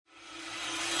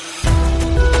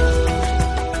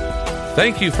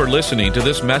Thank you for listening to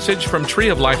this message from Tree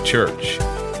of Life Church.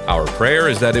 Our prayer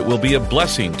is that it will be a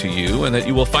blessing to you and that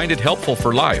you will find it helpful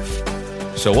for life.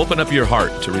 So open up your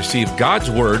heart to receive God's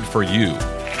Word for you.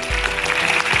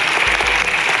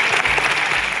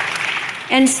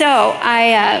 And so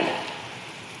I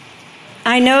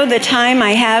know the time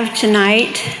I have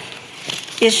tonight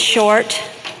is short.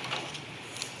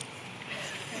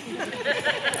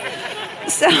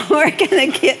 So we're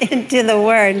going to get into the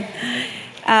Word.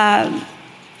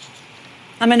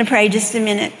 I'm going to pray just a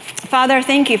minute. Father,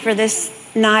 thank you for this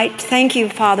night. Thank you,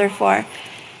 Father, for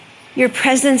your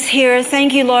presence here.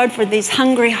 Thank you, Lord, for these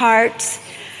hungry hearts.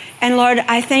 And Lord,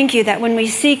 I thank you that when we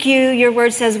seek you, your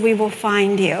word says we will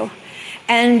find you.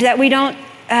 And that we don't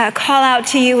call out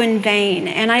to you in vain.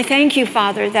 And I thank you,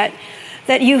 Father, that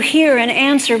you hear and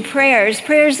answer prayers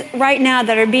right now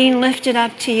that are being lifted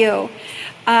up to you.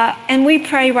 And we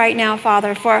pray right now,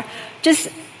 Father, for just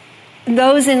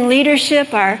those in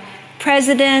leadership, our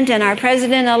president and our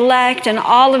president-elect and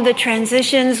all of the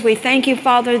transitions. We thank you,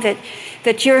 Father,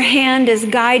 that your hand is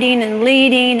guiding and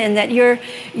leading, and that your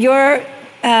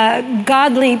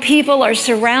godly people are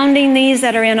surrounding these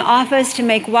that are in office to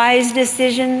make wise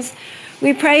decisions.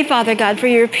 We pray, Father God, for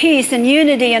your peace and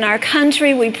unity in our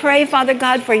country. We pray, Father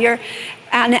God, for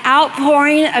an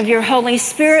outpouring of your Holy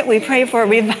Spirit. We pray for a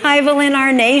revival in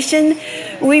our nation.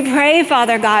 We pray,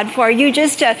 Father God, for you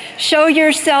just to show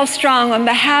yourself strong on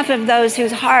behalf of those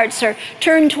whose hearts are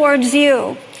turned towards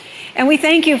you. And we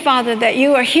thank you, Father, that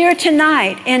you are here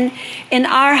tonight in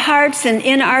our hearts and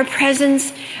in our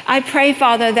presence. I pray,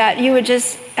 Father, that you would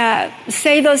just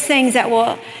say those things that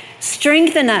will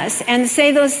strengthen us, and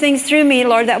say those things through me,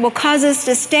 Lord, that will cause us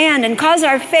to stand and cause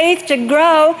our faith to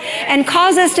grow and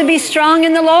cause us to be strong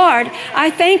in the Lord. I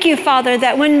thank you, Father,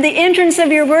 that when the entrance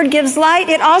of your word gives light,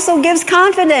 it also gives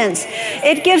confidence.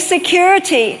 It gives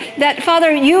security that,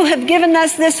 Father, you have given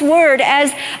us this word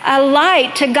as a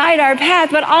light to guide our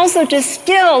path, but also to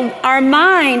still our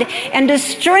mind and to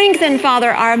strengthen,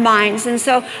 Father, our minds. And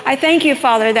so I thank you,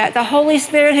 Father, that the Holy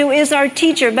Spirit, who is our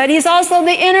teacher, but he's also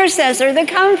the intercessor, the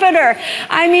comforter.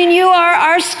 I mean, you are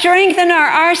our strength and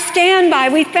our standby.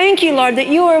 We thank you, Lord, that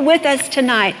you are with us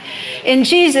tonight. In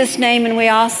Jesus' name, and we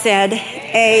all said,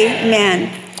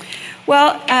 amen.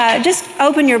 Well, just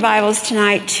open your Bibles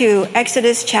tonight to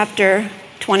Exodus chapter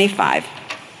 25.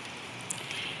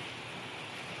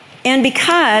 And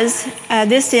because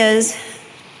this is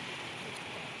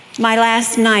my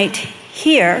last night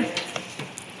here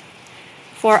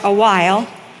for a while,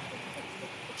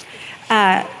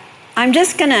 I'm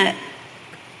just going to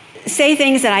say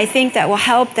things that I think that will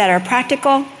help, that are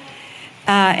practical.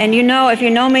 And you know, if you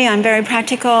know me, I'm very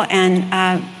practical.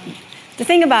 And the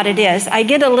thing about it is, I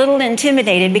get a little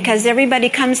intimidated because everybody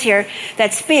comes here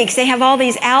that speaks. They have all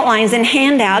these outlines and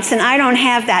handouts, and I don't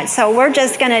have that. So we're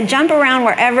just going to jump around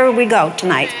wherever we go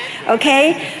tonight,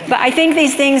 okay? But I think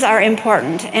these things are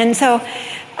important. And so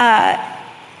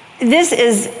this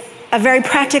is a very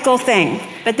practical thing,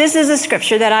 but this is a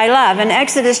scripture that I love in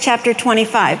Exodus chapter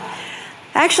 25.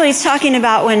 Actually, it's talking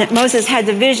about when Moses had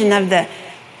the vision of the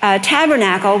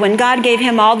tabernacle, when God gave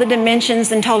him all the dimensions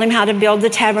and told him how to build the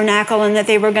tabernacle, and that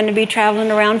they were going to be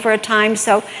traveling around for a time,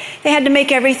 so they had to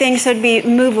make everything so it'd be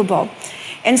movable.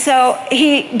 And so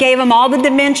he gave them all the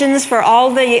dimensions for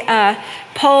all the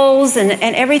poles and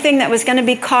everything that was going to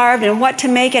be carved and what to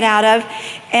make it out of.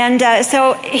 And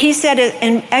so he said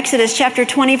in Exodus chapter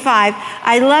 25,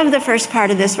 I love the first part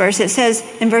of this verse. It says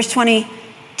in verse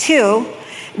 22,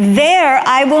 there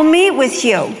I will meet with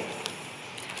you.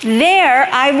 There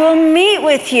I will meet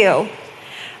with you.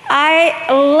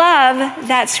 I love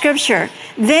that scripture.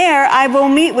 There I will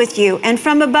meet with you. And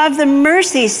from above the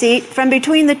mercy seat, from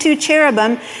between the two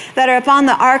cherubim that are upon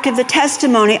the ark of the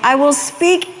testimony, I will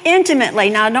speak intimately.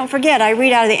 Now, don't forget, I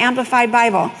read out of the Amplified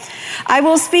Bible. I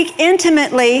will speak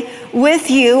intimately with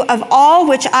you of all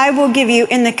which I will give you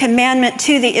in the commandment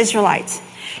to the Israelites.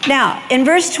 Now, in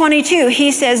verse 22,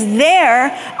 he says,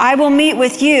 there I will meet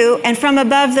with you, and from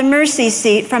above the mercy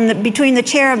seat, between the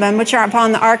cherubim, which are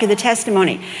upon the ark of the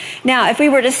testimony. Now, if we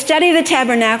were to study the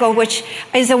tabernacle, which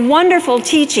is a wonderful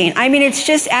teaching, I mean, it's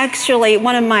just actually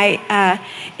one of my,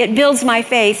 it builds my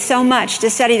faith so much to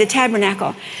study the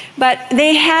tabernacle. But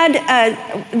they had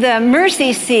the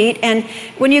mercy seat, and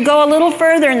when you go a little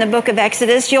further in the book of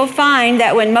Exodus, you'll find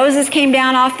that when Moses came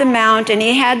down off the mount and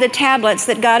he had the tablets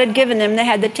that God had given them, they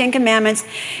had the 10 Commandments,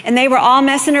 and they were all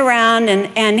messing around,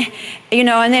 and you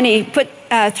know, and then he put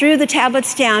threw the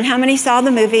tablets down. How many saw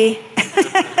the movie?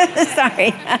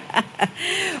 Sorry.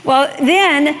 Well,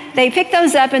 then they picked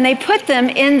those up and they put them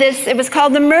in this, it was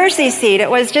called the mercy seat. It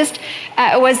was just,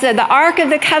 it was the Ark of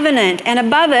the Covenant, and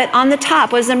above it on the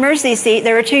top was the mercy seat.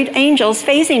 There were two angels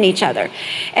facing each other.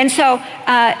 And so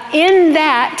in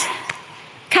that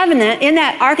covenant, in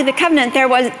that Ark of the Covenant, there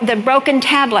was the broken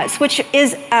tablets, which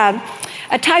is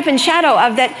a type and shadow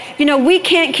of that, we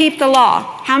can't keep the law.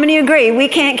 How many agree? We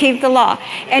can't keep the law.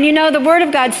 And the Word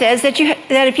of God says that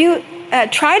if you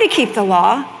try to keep the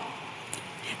law,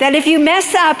 that if you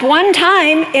mess up one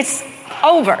time, it's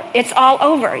over. It's all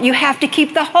over. You have to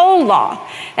keep the whole law.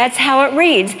 That's how it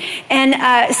reads.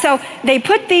 And so they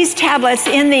put these tablets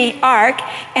in the ark,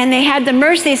 and they had the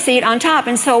mercy seat on top.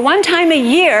 And so one time a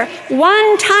year,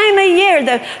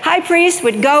 the high priest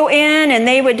would go in, and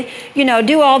they would,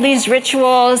 do all these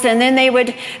rituals, and then they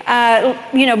would,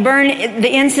 burn, the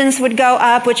incense would go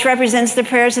up, which represents the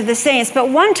prayers of the saints. But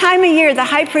one time a year, the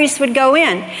high priest would go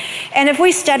in. And if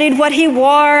we studied what he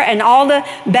wore and all the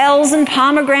bells and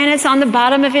pomegranates on the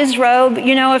bottom of his robe,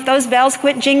 if those bells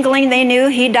quit jingling, they knew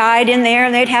he died in there,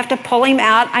 and they'd have to pull him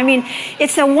out. I mean,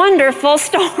 it's a wonderful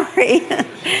story.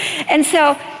 And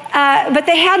so, but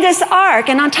they had this ark,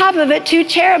 and on top of it, two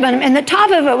cherubim, and the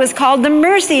top of it was called the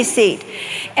mercy seat.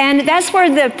 And that's where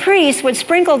the priest would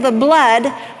sprinkle the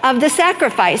blood of the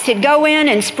sacrifice. He'd go in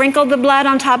and sprinkle the blood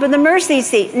on top of the mercy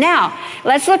seat. Now,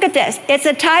 let's look at this. It's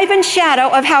a type and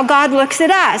shadow of how God looks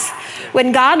at us.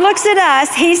 When God looks at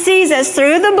us, he sees us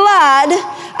through the blood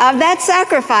of that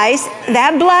sacrifice,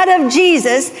 that blood of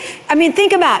Jesus. I mean,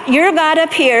 think about it. You're God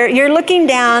up here. You're looking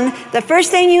down. The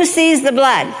first thing you see is the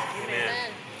blood.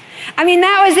 I mean,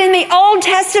 that was in the Old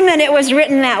Testament. It was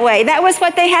written that way. That was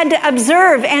what they had to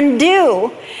observe and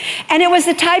do. And it was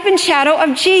the type and shadow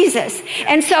of Jesus.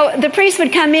 And so the priest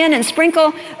would come in and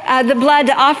sprinkle the blood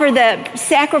to offer the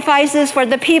sacrifices for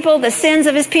the people, the sins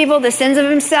of his people, the sins of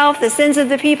himself, the sins of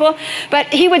the people. But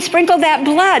he would sprinkle that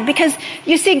blood because,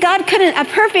 you see, God couldn't, a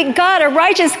perfect God, a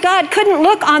righteous God, couldn't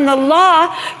look on the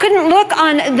law, couldn't look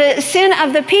on the sin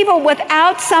of the people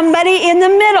without somebody in the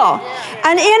middle,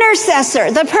 an intercessor,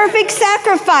 the perfect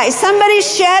sacrifice. Somebody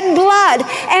shed blood,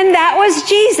 and that was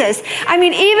Jesus. I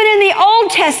mean, even in the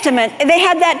Old Testament, they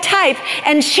had that type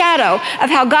and shadow of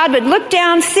how God would look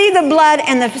down, see the blood,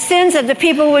 and the sins of the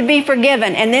people would be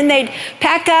forgiven. And then they'd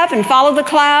pack up and follow the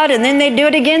cloud, and then they'd do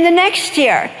it again the next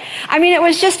year. I mean, it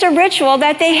was just a ritual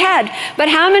that they had. But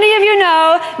how many of you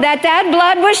know that that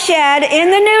blood was shed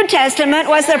in the New Testament,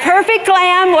 was the perfect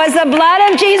lamb, was the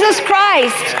blood of Jesus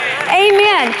Christ?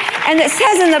 Amen. And it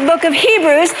says in the book of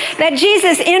Hebrews that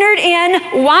Jesus entered in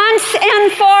once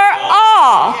and for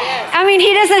all. I mean,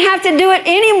 he doesn't have to do it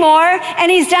anymore, and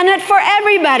he's done it for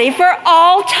everybody, for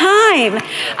all time.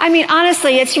 I mean,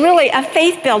 honestly, it's really a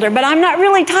faith builder, but I'm not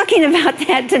really talking about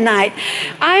that tonight.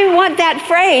 I want that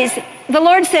phrase. The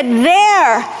Lord said,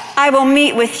 there I will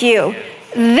meet with you.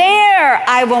 There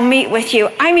I will meet with you.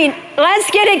 I mean, let's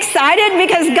get excited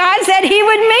because God said he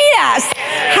would meet us.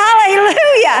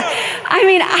 Hallelujah. I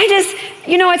mean,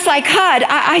 it's like, God,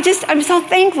 I'm so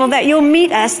thankful that you'll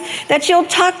meet us, that you'll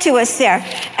talk to us there.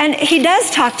 And he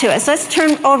does talk to us. Let's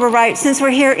turn over right, since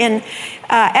we're here in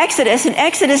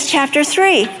Exodus chapter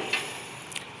 3.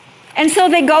 And so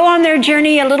they go on their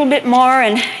journey a little bit more,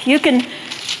 and you can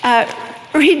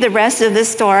read the rest of this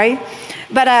story.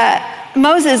 But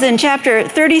Moses in chapter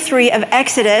 33 of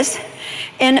Exodus,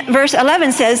 in verse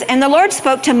 11 says, and the Lord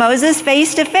spoke to Moses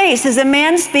face to face as a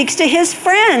man speaks to his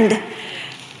friend.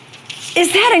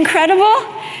 Is that incredible?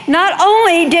 Not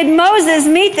only did Moses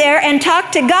meet there and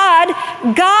talk to God,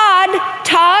 God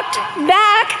talked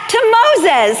back to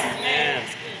Moses.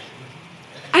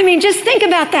 I mean, just think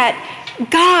about that.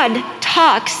 God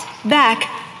talks back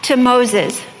to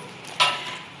Moses.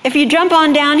 If you jump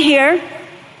on down here,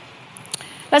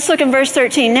 let's look in verse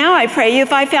 13. Now I pray you,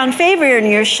 if I found favor in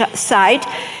your sight,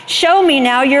 show me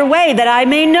now your way that I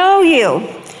may know you.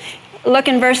 Look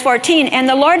in verse 14. And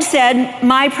the Lord said,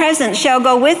 my presence shall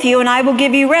go with you, and I will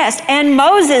give you rest. And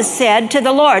Moses said to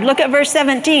the Lord, look at verse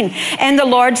 17. And the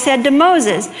Lord said to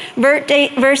Moses,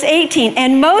 verse 18.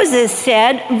 And Moses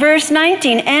said, verse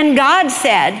 19. And God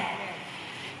said.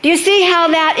 Do you see how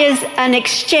that is an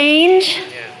exchange?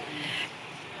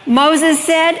 Moses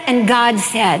said and God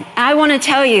said. I want to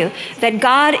tell you that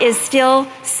God is still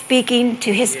speaking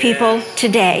to his people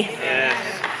today.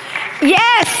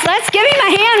 Yes, let's give him a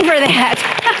hand for that.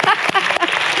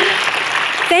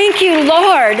 Thank you,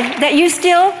 Lord, that you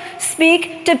still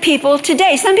speak to people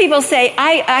today. Some people say,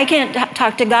 I can't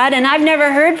talk to God, and I've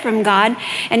never heard from God,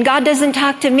 and God doesn't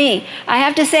talk to me. I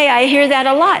have to say, I hear that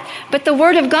a lot. But the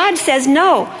Word of God says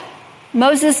no.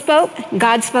 Moses spoke,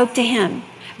 God spoke to him.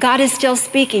 God is still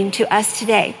speaking to us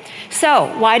today.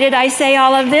 So, why did I say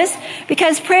all of this?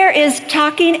 Because prayer is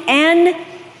talking and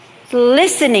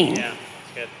listening. Yeah,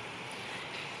 that's good.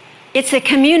 It's a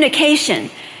communication.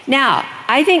 Now,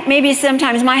 I think maybe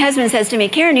sometimes my husband says to me,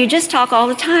 Karen, you just talk all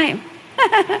the time.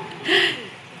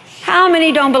 How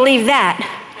many don't believe that?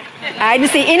 I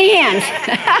didn't see any hands.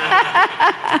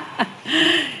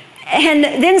 And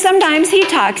then sometimes he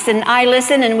talks and I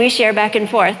listen and we share back and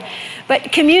forth.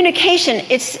 But communication,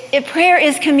 prayer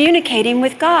is communicating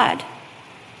with God.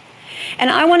 And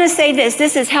I want to say this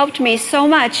has helped me so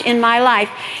much in my life.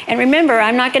 And remember,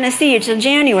 I'm not going to see you till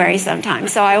January sometime.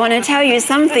 So I want to tell you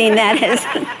something that has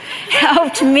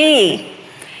helped me.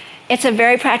 It's a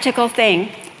very practical thing.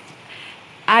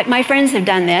 My friends have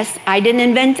done this. I didn't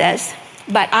invent this.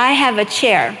 But I have a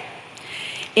chair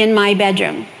in my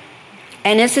bedroom.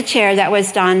 And it's a chair that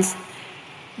was Don's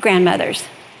grandmother's.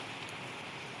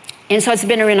 And so it's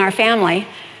been in our family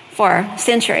for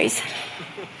centuries.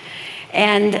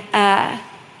 And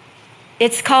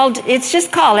let's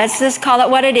just call it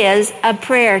what it is, a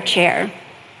prayer chair.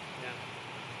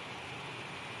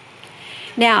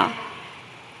 Now,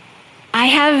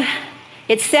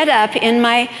 it's set up in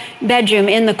my bedroom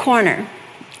in the corner.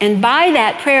 And by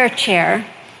that prayer chair,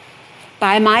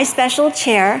 by my special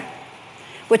chair,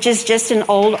 which is just an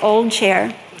old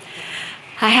chair,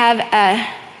 I have a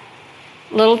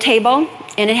little table,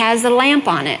 and it has a lamp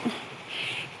on it.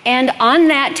 And on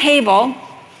that table,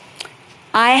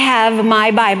 I have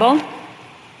my Bible,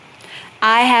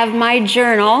 I have my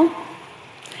journal,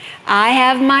 I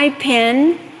have my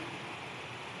pen,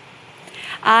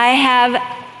 I have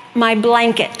my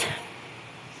blanket.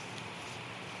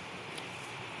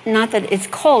 Not that it's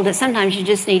cold, but sometimes you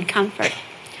just need comfort.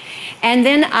 And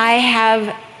then I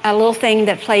have a little thing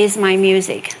that plays my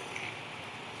music.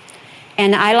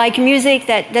 And I like music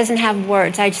that doesn't have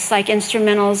words. I just like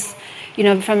instrumentals,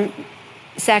 from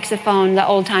saxophone, the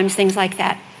old times, things like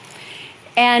that.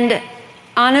 And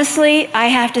honestly, I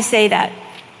have to say that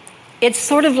it's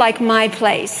sort of like my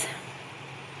place.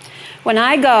 When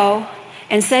I go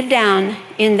and sit down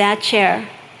in that chair,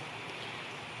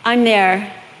 I'm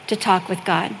there to talk with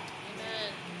God.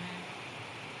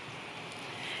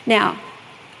 Now,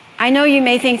 I know you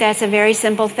may think that's a very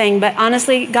simple thing, but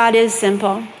honestly, God is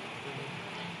simple.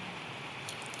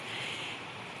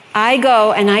 I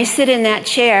go and I sit in that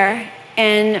chair,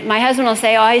 and my husband will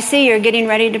say, I see you're getting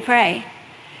ready to pray.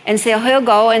 And so he'll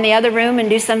go in the other room and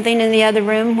do something in the other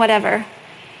room, whatever.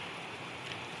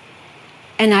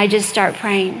 And I just start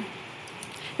praying.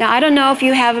 Now, I don't know if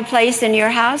you have a place in your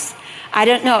house. I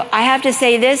don't know. I have to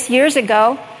say this, years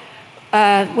ago,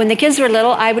 when the kids were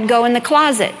little, I would go in the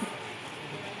closet.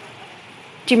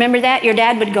 Do you remember that? Your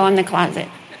dad would go in the closet.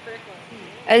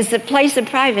 As a place of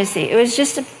privacy. It was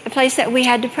just a place that we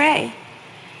had to pray.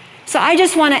 So I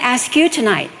just want to ask you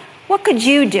tonight, what could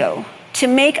you do to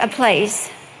make a place?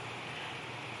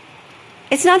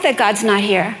 It's not that God's not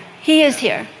here. He is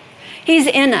here. He's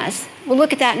in us. We'll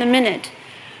look at that in a minute.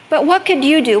 But what could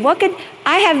you do?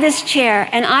 I have this chair,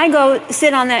 and I go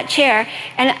sit on that chair,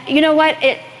 and you know what?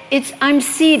 I'm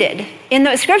seated. In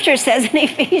the scripture says in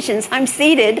Ephesians, I'm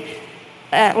seated,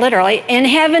 literally, in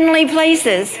heavenly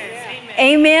places.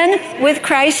 Amen. With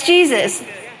Christ Jesus.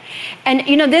 And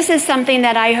this is something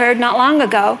that I heard not long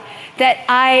ago,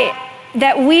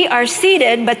 that we are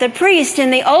seated, but the priest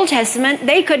in the Old Testament,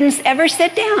 they couldn't ever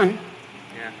sit down.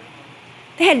 Yeah.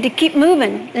 They had to keep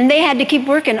moving, and they had to keep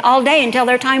working all day until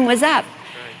their time was up.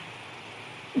 Right.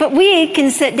 But we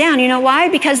can sit down. You know why?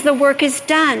 Because the work is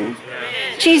done.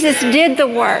 Yeah. Jesus did the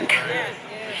work.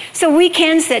 So we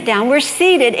can sit down. We're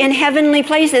seated in heavenly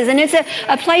places, and it's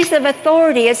a place of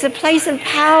authority. It's a place of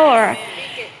power.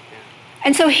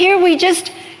 And so here we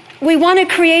want to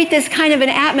create this kind of an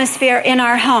atmosphere in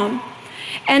our home.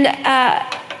 And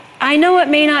I know it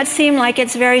may not seem like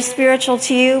it's very spiritual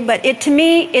to you, but to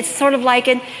me, it's sort of like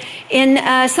in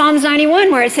Psalms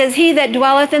 91, where it says, he that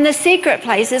dwelleth in the secret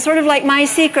place. It's sort of like my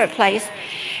secret place.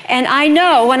 And I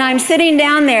know when I'm sitting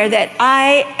down there that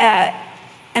I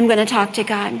am going to talk to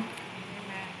God.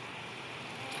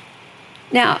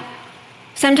 Now,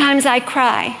 sometimes I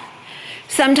cry.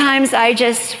 Sometimes I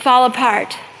just fall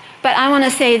apart. But I want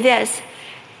to say this.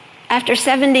 After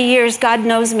 70 years, God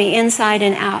knows me inside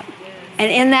and out. And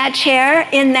in that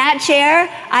chair,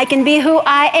 I can be who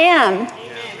I am.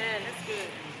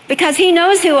 Because he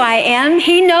knows who I am.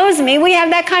 He knows me. We have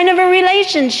that kind of a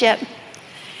relationship.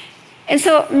 And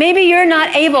so maybe you're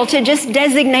not able to just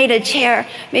designate a chair.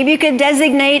 Maybe you could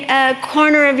designate a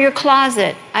corner of your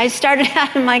closet. I started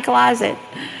out in my closet.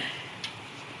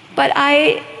 But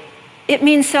it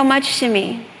means so much to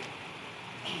me.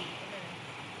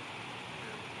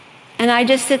 And I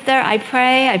just sit there, I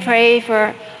pray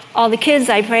for all the kids,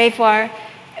 I pray for,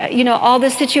 all the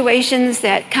situations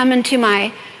that come into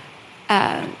my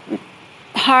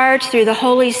heart through the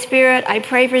Holy Spirit. I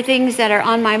pray for things that are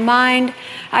on my mind.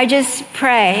 I just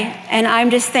pray, and I'm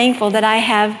just thankful that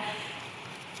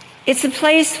it's a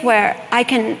place where I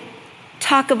can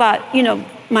talk about,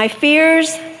 my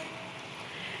fears.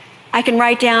 I can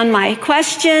write down my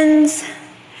questions.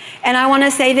 And I want to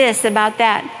say this about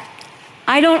that.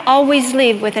 I don't always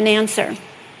leave with an answer. Amen.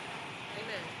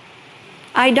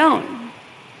 I don't.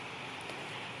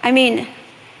 I mean,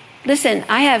 listen,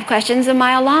 I have questions a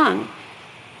mile long.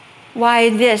 Why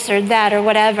this or that or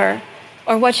whatever?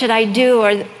 Or what should I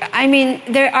do?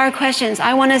 There are questions.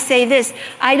 I want to say this.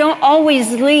 I don't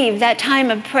always leave that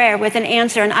time of prayer with an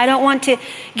answer. And I don't want to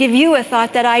give you a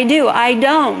thought that I do. I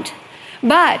don't.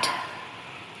 But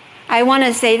I want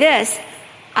to say this.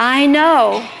 I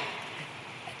know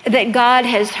that God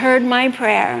has heard my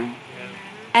prayer.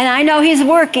 And I know He's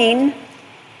working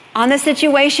on the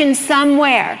situation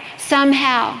somewhere,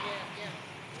 somehow.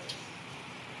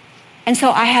 And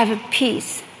so I have a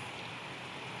peace.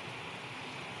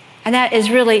 And that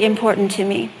is really important to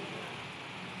me.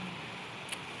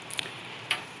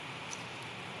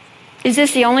 Is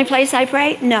this the only place I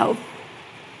pray? No.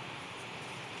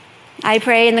 I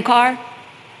pray in the car.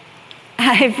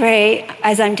 I pray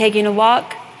as I'm taking a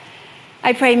walk.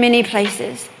 I pray many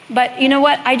places. But you know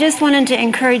what? I just wanted to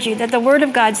encourage you that the Word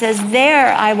of God says,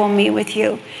 there I will meet with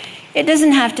you. It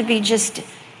doesn't have to be just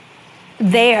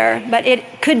there, but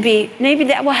it could be, maybe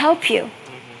that will help you.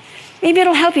 Maybe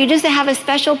it'll help you just to have a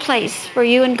special place for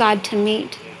you and God to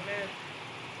meet.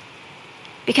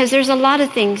 Because there's a lot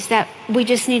of things that we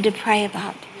just need to pray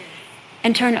about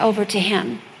and turn over to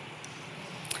Him.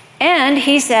 And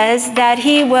He says that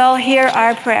He will hear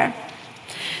our prayer.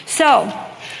 So,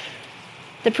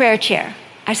 the prayer chair.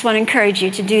 I just want to encourage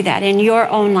you to do that in your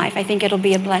own life. I think it'll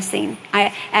be a blessing.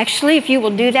 If you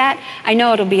will do that, I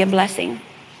know it'll be a blessing.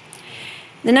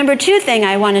 The number 2 thing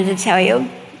I wanted to tell you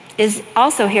is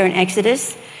also here in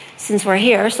Exodus, since we're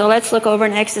here. So let's look over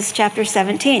in Exodus chapter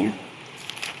 17.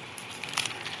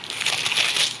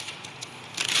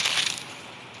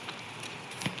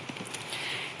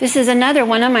 This is another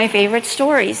one of my favorite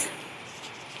stories.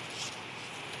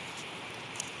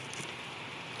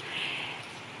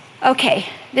 Okay,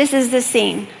 this is the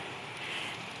scene.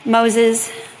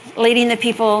 Moses leading the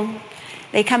people.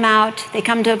 They come out. They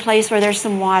come to a place where there's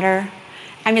some water.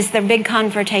 It's their big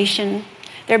confrontation.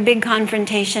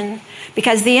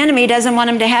 Because the enemy doesn't want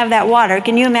them to have that water.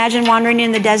 Can you imagine wandering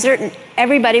in the desert and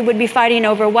everybody would be fighting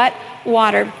over what?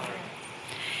 Water.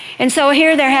 And so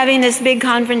here they're having this big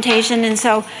confrontation. And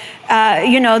so,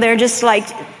 they're just like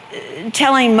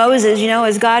telling Moses,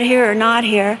 is God here or not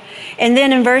here? And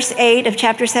then in verse 8 of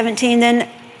chapter 17, then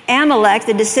Amalek,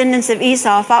 the descendants of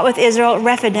Esau, fought with Israel at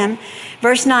Rephidim.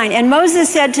 Verse 9, and Moses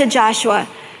said to Joshua,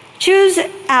 choose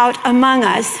out among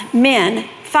us men,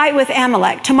 fight with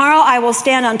Amalek. Tomorrow I will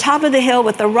stand on top of the hill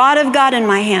with the rod of God in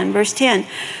my hand. Verse 10.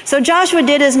 So Joshua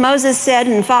did as Moses said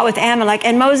and fought with Amalek,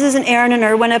 and Moses and Aaron and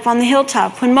Hur went up on the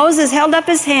hilltop. When Moses held up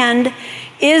his hand,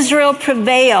 Israel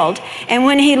prevailed. And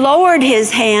when he lowered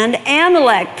his hand,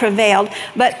 Amalek prevailed.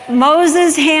 But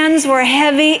Moses' hands were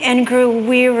heavy and grew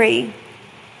weary.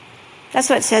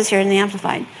 That's what it says here in the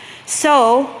Amplified.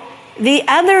 So the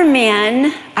other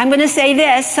men, I'm going to say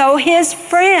this, so his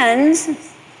friends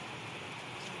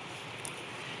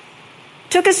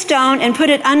took a stone and put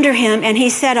it under him, and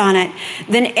he sat on it.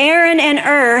 Then Aaron and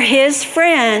Hur, his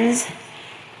friends,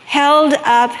 held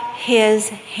up his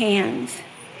hands.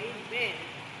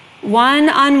 One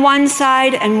on one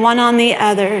side and one on the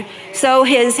other. So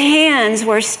his hands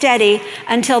were steady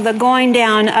until the going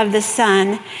down of the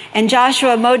sun. And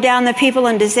Joshua mowed down the people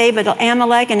and disabled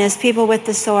Amalek and his people with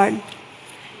the sword.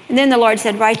 And then the Lord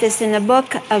said, write this in the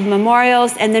book of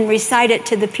memorials and then recite it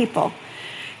to the people.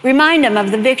 Remind them of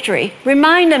the victory.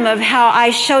 Remind them of how I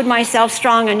showed myself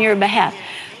strong on your behalf.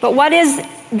 But what is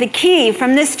the key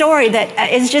from this story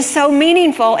that is just so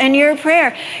meaningful in your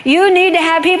prayer? You need to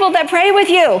have people that pray with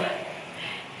you.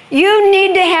 You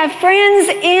need to have friends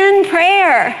in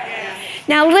prayer.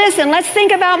 Now listen, let's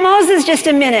think about Moses just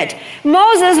a minute.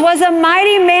 Moses was a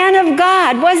mighty man of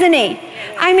God, wasn't he?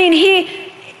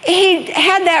 He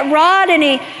had that rod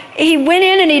and he went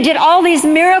in and he did all these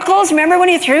miracles. Remember when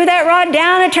he threw that rod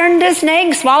down, it turned into a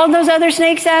snake, swallowed those other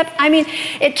snakes up?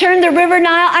 It turned the river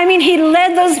Nile. He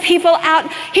led those people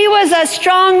out. He was a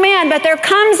strong man, but there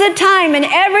comes a time in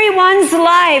everyone's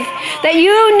life that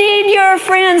you need your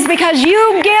friends because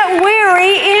you get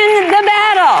weary in the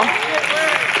battle.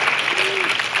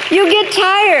 You get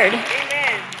tired.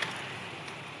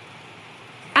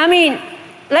 I mean,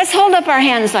 let's hold up our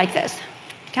hands like this.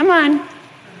 Come on.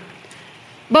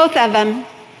 Both of them.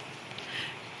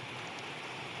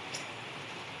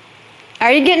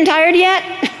 Are you getting tired yet?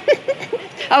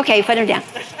 Okay, put them down.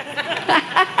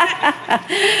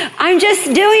 I'm just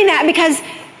doing that because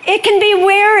it can be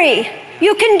weary.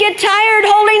 You can get tired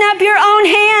holding up your own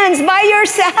hands by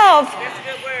yourself.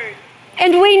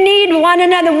 And we need one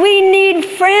another. We need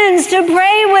friends to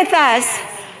pray with us.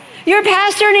 Your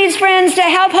pastor needs friends to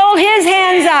help hold his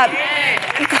hands up.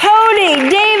 Cody,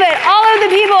 David, all of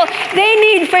the people, they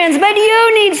need friends. But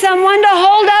you need someone to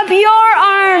hold up your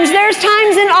arms. There's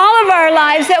times in all of our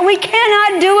lives that we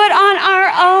cannot do it on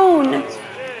our own.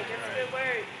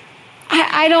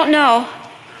 I don't know.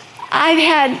 I've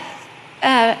had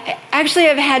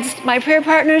my prayer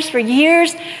partners for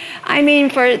years. I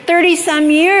mean, for 30-some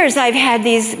years, I've had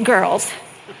these girls.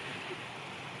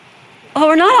 Well,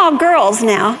 we're not all girls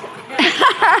now.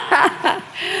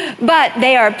 But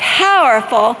they are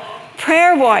powerful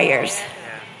prayer warriors.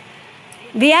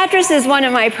 Beatrice is one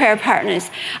of my prayer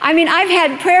partners. I mean, I've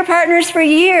had prayer partners for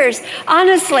years.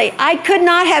 Honestly, I could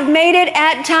not have made it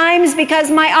at times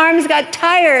because my arms got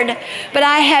tired, but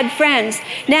I had friends.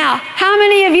 Now, how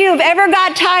many of you have ever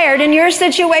got tired in your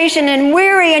situation and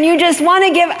weary and you just want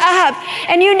to give up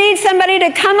and you need somebody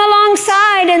to come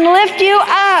alongside and lift you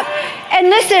up? And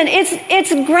listen,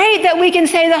 it's great that we can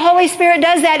say the Holy Spirit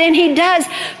does that, and He does,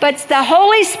 but the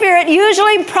Holy Spirit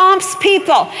usually prompts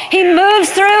people. He moves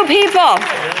through people.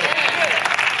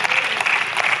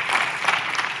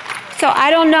 So I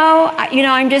don't know,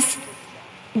 I'm just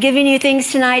giving you things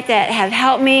tonight that have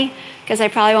helped me, because I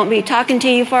probably won't be talking to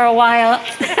you for a while.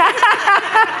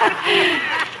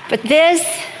 But this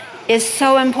is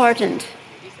so important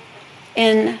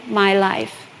in my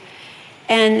life.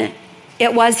 And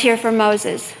it was here for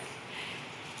Moses.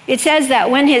 It says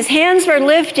that when his hands were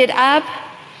lifted up,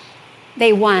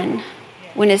 they won.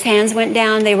 When his hands went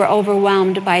down, they were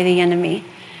overwhelmed by the enemy.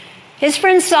 His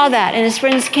friends saw that, and his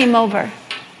friends came over.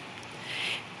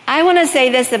 I want to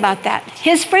say this about that.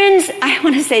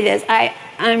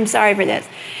 I'm sorry for this.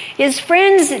 His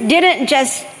friends didn't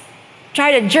just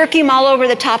try to jerk him all over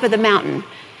the top of the mountain.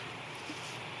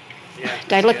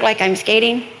 Do I look like I'm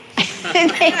skating?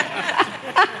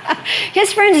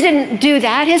 His friends didn't do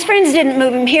that. His friends didn't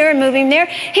move him here and move him there.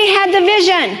 He had the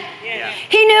vision.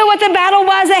 He knew what the battle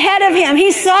was ahead of him.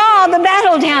 He saw the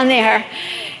battle down there.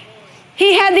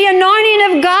 He had the anointing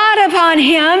of God upon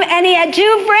him, and he had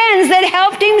two friends that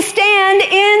helped him stand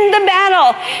in the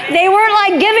battle. They weren't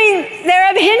like giving their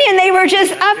opinion. They were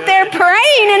just up there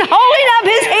praying and holding up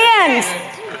his hands.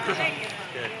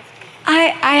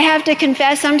 I have to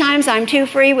confess, sometimes I'm too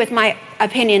free with my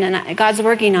opinion, and God's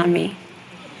working on me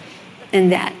in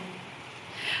that.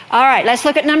 All right, let's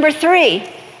look at number 3.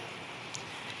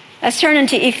 Let's turn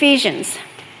into Ephesians.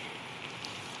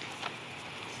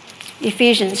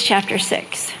 Ephesians chapter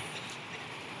 6.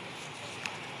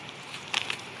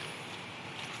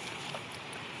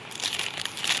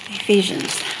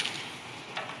 Ephesians.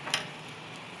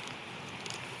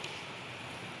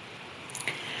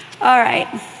 All right.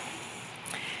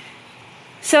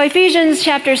 So Ephesians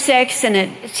chapter 6, and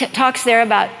it talks there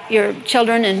about your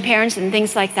children and parents and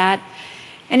things like that.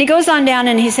 And he goes on down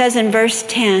and he says in verse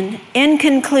 10, in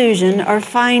conclusion, or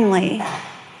finally,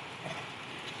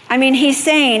 I mean, he's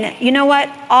saying, you know what,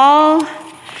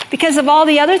 because of all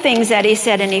the other things that he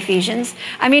said in Ephesians.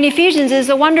 I mean, Ephesians is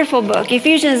a wonderful book.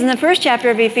 Ephesians, in the first chapter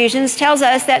of Ephesians, tells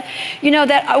us that,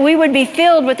 that we would be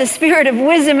filled with the spirit of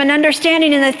wisdom and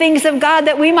understanding in the things of God,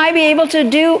 that we might be able to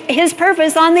do his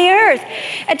purpose on the earth.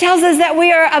 It tells us that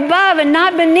we are above and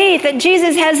not beneath, that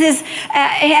Jesus has his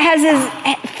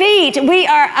feet. We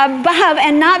are above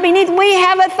and not beneath. We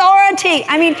have authority.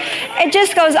 I mean, it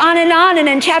just goes on. And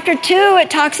in chapter 2, it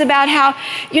talks about how,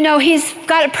 he's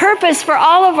got a purpose for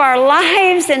all of our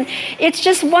lives, and it's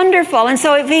just wonderful. And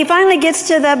so if he finally gets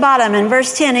to the bottom in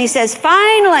verse 10, he says,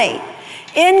 finally,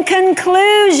 in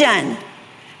conclusion,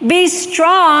 be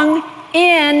strong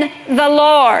in the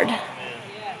Lord.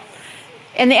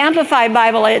 In the Amplified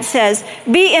Bible, it says,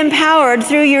 be empowered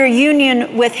through your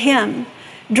union with him.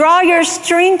 Draw your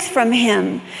strength from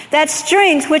him, that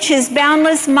strength which his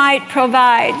boundless might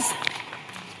provides.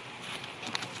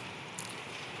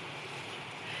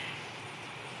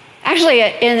 Actually,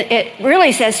 it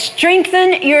really says,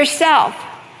 strengthen yourself.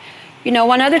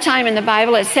 One other time in the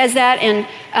Bible, it says that in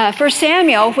 1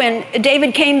 Samuel, when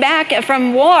David came back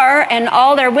from war and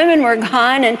all their women were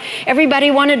gone and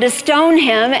everybody wanted to stone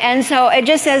him. And so it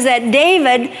just says that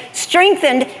David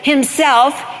strengthened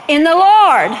himself in the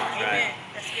Lord. Right.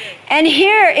 And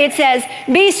here it says,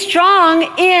 be strong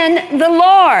in the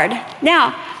Lord.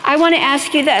 Now, I want to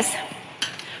ask you this.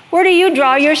 Where do you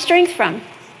draw your strength from?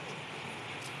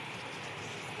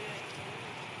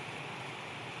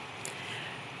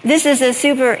 This is a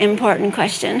super important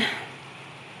question.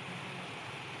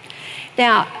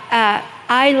 Now,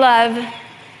 I love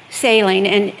sailing,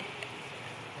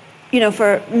 and,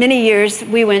 for many years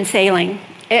we went sailing.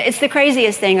 It's the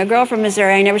craziest thing. A girl from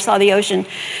Missouri, I never saw the ocean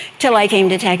till I came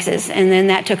to Texas, and then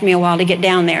that took me a while to get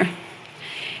down there.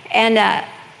 And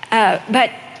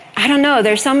but I don't know,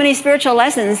 there's so many spiritual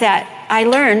lessons that I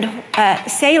learned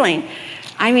sailing.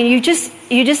 I mean, you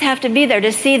just have to be there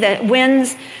to see the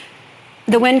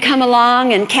wind come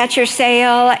along and catch your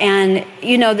sail, and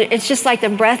it's just like the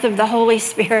breath of the Holy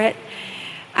Spirit.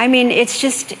 I mean, it's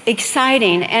just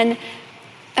exciting.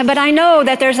 But I know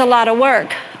that there's a lot of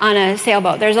work on a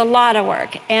sailboat. There's a lot of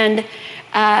work. And,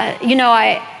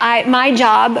 my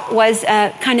job was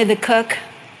kind of the cook,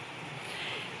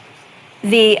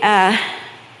 the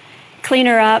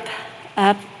cleaner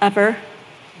upper,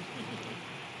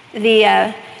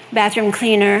 the bathroom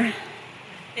cleaner,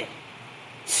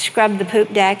 scrub the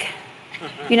poop deck,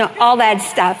 all that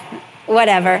stuff,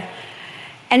 whatever.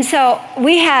 And so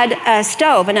we had a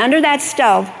stove, and under that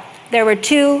stove, there were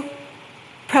 2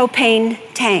 propane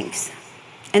tanks.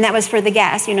 And that was for the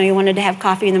gas. You wanted to have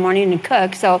coffee in the morning and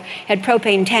cook, so it had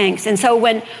propane tanks. And so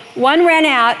when one ran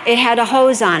out, it had a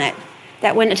hose on it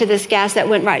that went into this gas that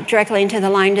went right directly into the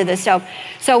line to the stove.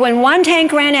 So when one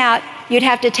tank ran out, you'd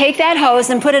have to take that hose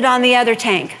and put it on the other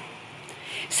tank.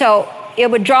 So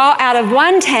it would draw out of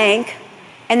one tank,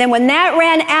 and then when that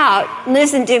ran out,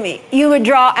 listen to me, you would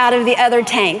draw out of the other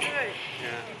tank.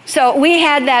 So we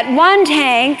had that one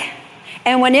tank,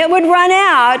 and when it would run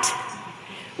out,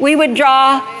 we would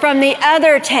draw from the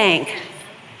other tank.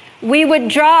 We would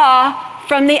draw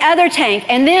from the other tank,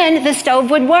 and then the stove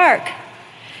would work.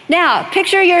 Now,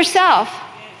 picture yourself.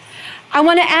 I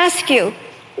want to ask you,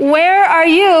 where are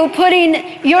you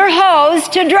putting your hose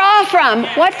to draw from?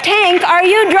 What tank are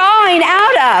you drawing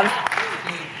out of?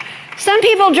 Some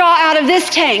people draw out of this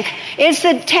tank. It's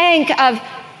the tank of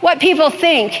what people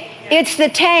think. It's the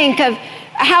tank of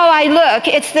how I look.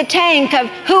 It's the tank of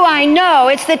who I know.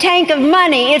 It's the tank of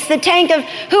money. It's the tank of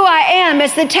who I am.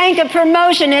 It's the tank of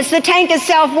promotion. It's the tank of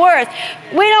self-worth.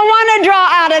 We don't want to draw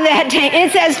out of that tank.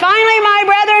 It says, finally, my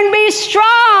brethren, be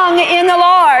strong in the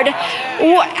Lord.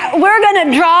 We're going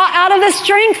to draw out of the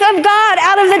strength of God,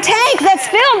 out of the tank that's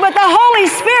filled with the Holy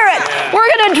Spirit.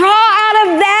 We're going to draw out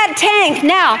of that tank.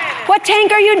 Now, what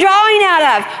tank are you drawing out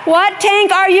of? What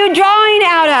tank are you drawing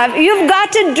out of? You've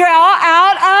got to draw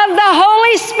out of the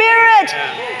Holy Spirit.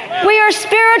 We are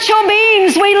spiritual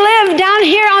beings. We live down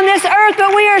here on this earth,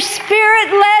 but we are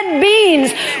spirit-led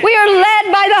beings. We are led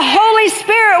by the Holy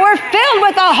Spirit. We're filled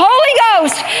with the Holy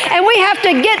Ghost, and we have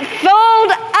to get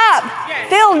filled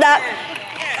up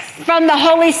from the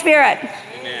Holy Spirit.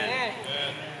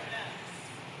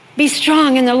 Be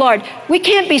strong in the Lord. We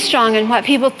can't be strong in what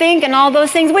people think and all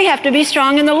those things. We have to be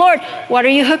strong in the Lord. What are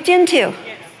you hooked into?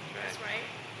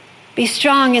 Be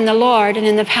strong in the Lord and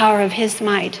in the power of His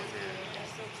might.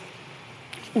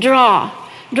 Draw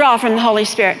from the Holy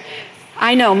Spirit.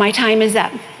 I know my time is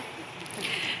up.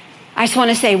 I just want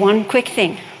to say one quick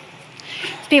thing.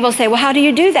 People say, well, how do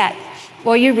you do that?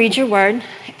 Well, you read your word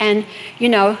and,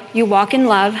 you walk in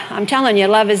love. I'm telling you,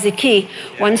 love is the key.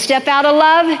 One step out of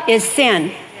love is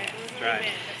sin.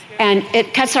 And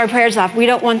it cuts our prayers off. We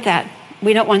don't want that.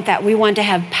 We don't want that. We want to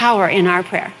have power in our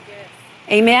prayer.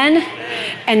 Amen?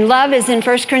 And love is in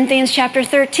 1 Corinthians chapter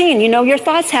 13. Your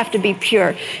thoughts have to be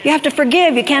pure. You have to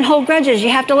forgive. You can't hold grudges. You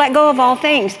have to let go of all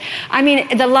things. I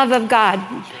mean, the love of God.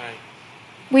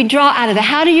 We draw out of that.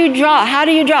 How do you draw? How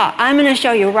do you draw? I'm going to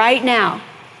show you right now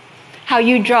how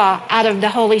you draw out of the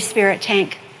Holy Spirit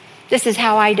tank. This is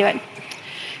how I do it.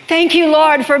 Thank you,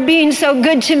 Lord, for being so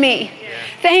good to me.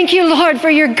 Thank you, Lord, for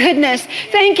your goodness.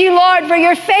 Thank you, Lord, for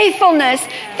your faithfulness.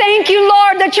 Thank you,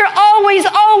 Lord, that you're always,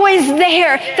 always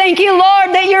there. Thank you,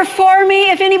 Lord, that you're for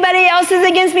me if anybody else is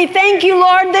against me. Thank you,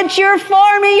 Lord, that you're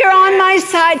for me. You're on my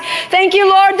side. Thank you,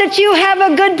 Lord, that you have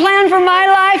a good plan for my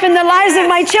life and the lives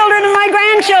of my children and my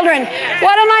grandchildren.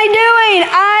 What am I doing?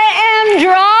 I am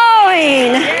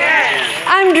drawing.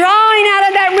 I'm drawing out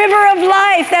of that river of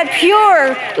life, that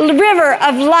pure river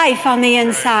of life on the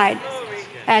inside.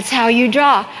 That's how you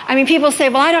draw. I mean, people say,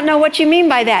 well, I don't know what you mean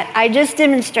by that. I just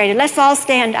demonstrated. Let's all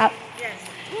stand up.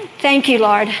 Thank you,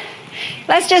 Lord.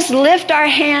 Let's just lift our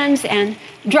hands and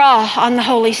draw on the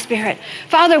Holy Spirit.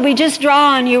 Father, we just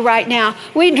draw on you right now.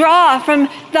 We draw from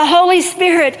the Holy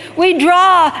Spirit. We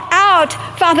draw out,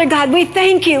 Father God. We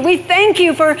thank you. We thank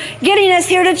you for getting us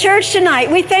here to church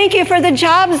tonight. We thank you for the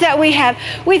jobs that we have.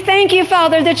 We thank you,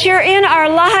 Father, that you're in our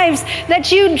lives,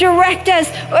 that you direct us,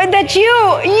 that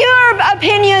your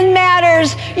opinion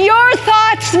matters. Your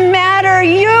thoughts matter.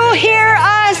 You hear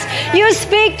us. You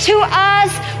speak to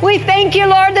us. We thank you,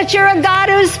 Lord, that you're a God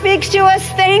who speaks to us.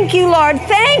 Thank you, Lord.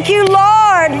 Thank you,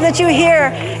 Lord, that you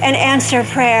hear and answer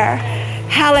prayer.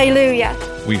 Hallelujah.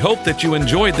 We hope that you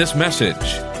enjoyed this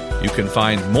message. You can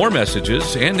find more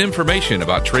messages and information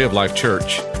about Tree of Life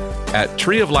Church at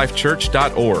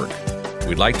treeoflifechurch.org.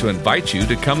 We'd like to invite you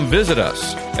to come visit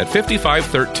us at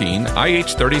 5513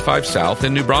 IH-35 South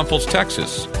in New Braunfels,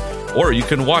 Texas, or you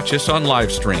can watch us on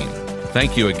live stream.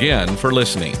 Thank you again for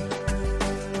listening.